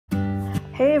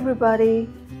Hey everybody,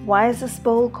 why is this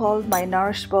bowl called my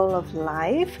Nourish Bowl of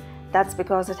Life? That's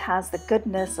because it has the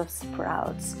goodness of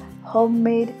sprouts,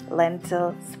 homemade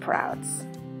lentil sprouts.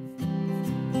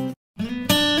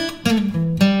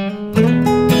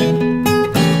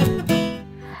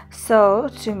 So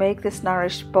to make this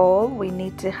Nourish bowl, we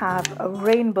need to have a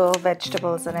rainbow of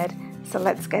vegetables in it. So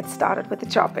let's get started with the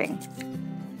chopping.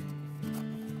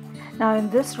 Now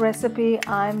in this recipe,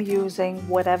 I'm using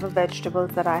whatever vegetables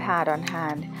that I had on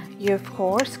hand. You of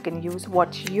course can use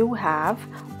what you have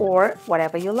or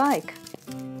whatever you like.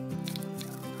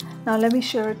 Now let me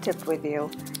share a tip with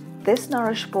you. This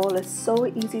Nourish bowl is so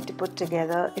easy to put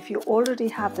together if you already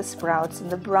have the sprouts in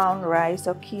the brown rice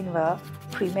or quinoa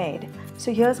pre-made.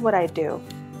 So here's what I do.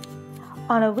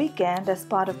 On a weekend, as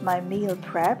part of my meal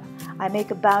prep, I make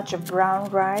a batch of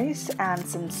brown rice and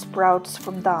some sprouts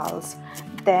from dals.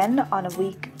 Then on a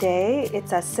weekday,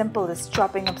 it's as simple as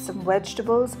chopping up some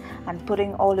vegetables and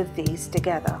putting all of these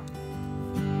together.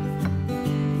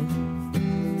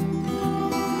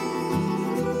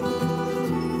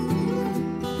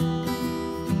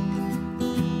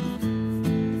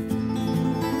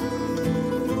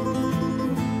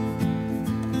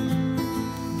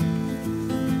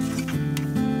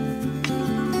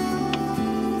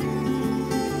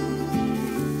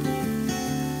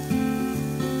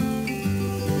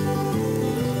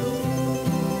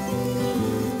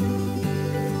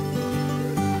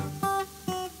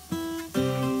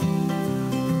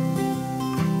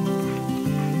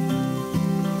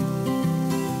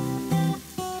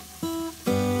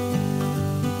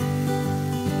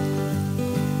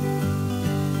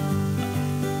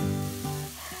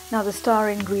 Now the star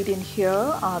ingredient here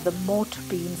are the moat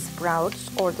bean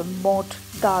sprouts or the moat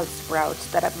dal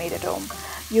sprouts that I've made at home.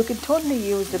 You can totally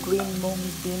use the green mung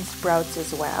bean sprouts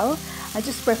as well. I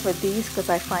just prefer these because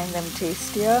I find them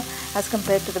tastier as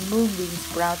compared to the mung bean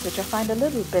sprouts, which I find a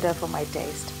little bitter for my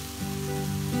taste.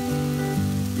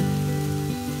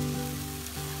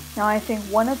 Now I think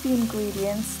one of the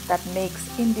ingredients that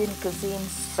makes Indian cuisine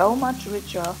so much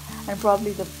richer and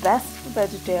probably the best for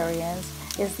vegetarians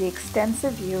is the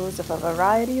extensive use of a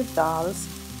variety of dals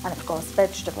and of course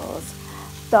vegetables.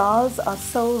 Dals are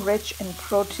so rich in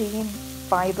protein,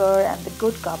 fiber and the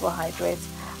good carbohydrates,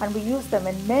 and we use them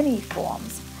in many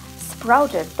forms.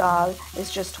 Sprouted dal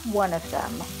is just one of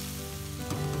them.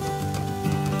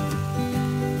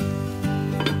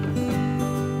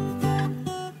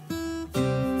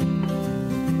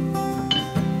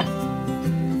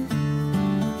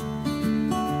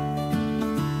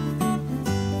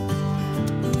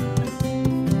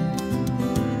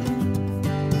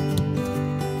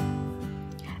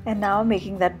 And now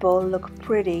making that bowl look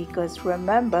pretty, because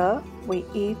remember, we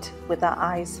eat with our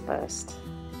eyes first.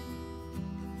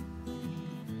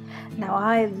 Now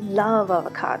I love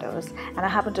avocados and I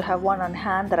happen to have one on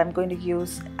hand that I'm going to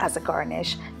use as a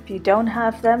garnish. If you don't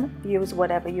have them, use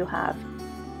whatever you have.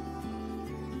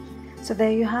 So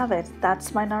there you have it.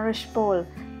 That's my Nourish bowl.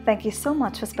 Thank you so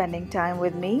much for spending time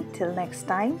with me. Till next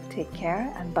time, take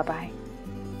care and bye-bye.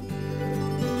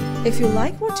 If you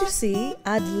like what you see,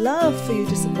 I'd love for you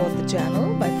to support the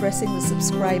channel by pressing the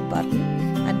subscribe button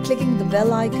and clicking the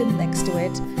bell icon next to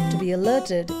it to be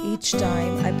alerted each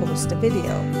time I post a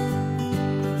video.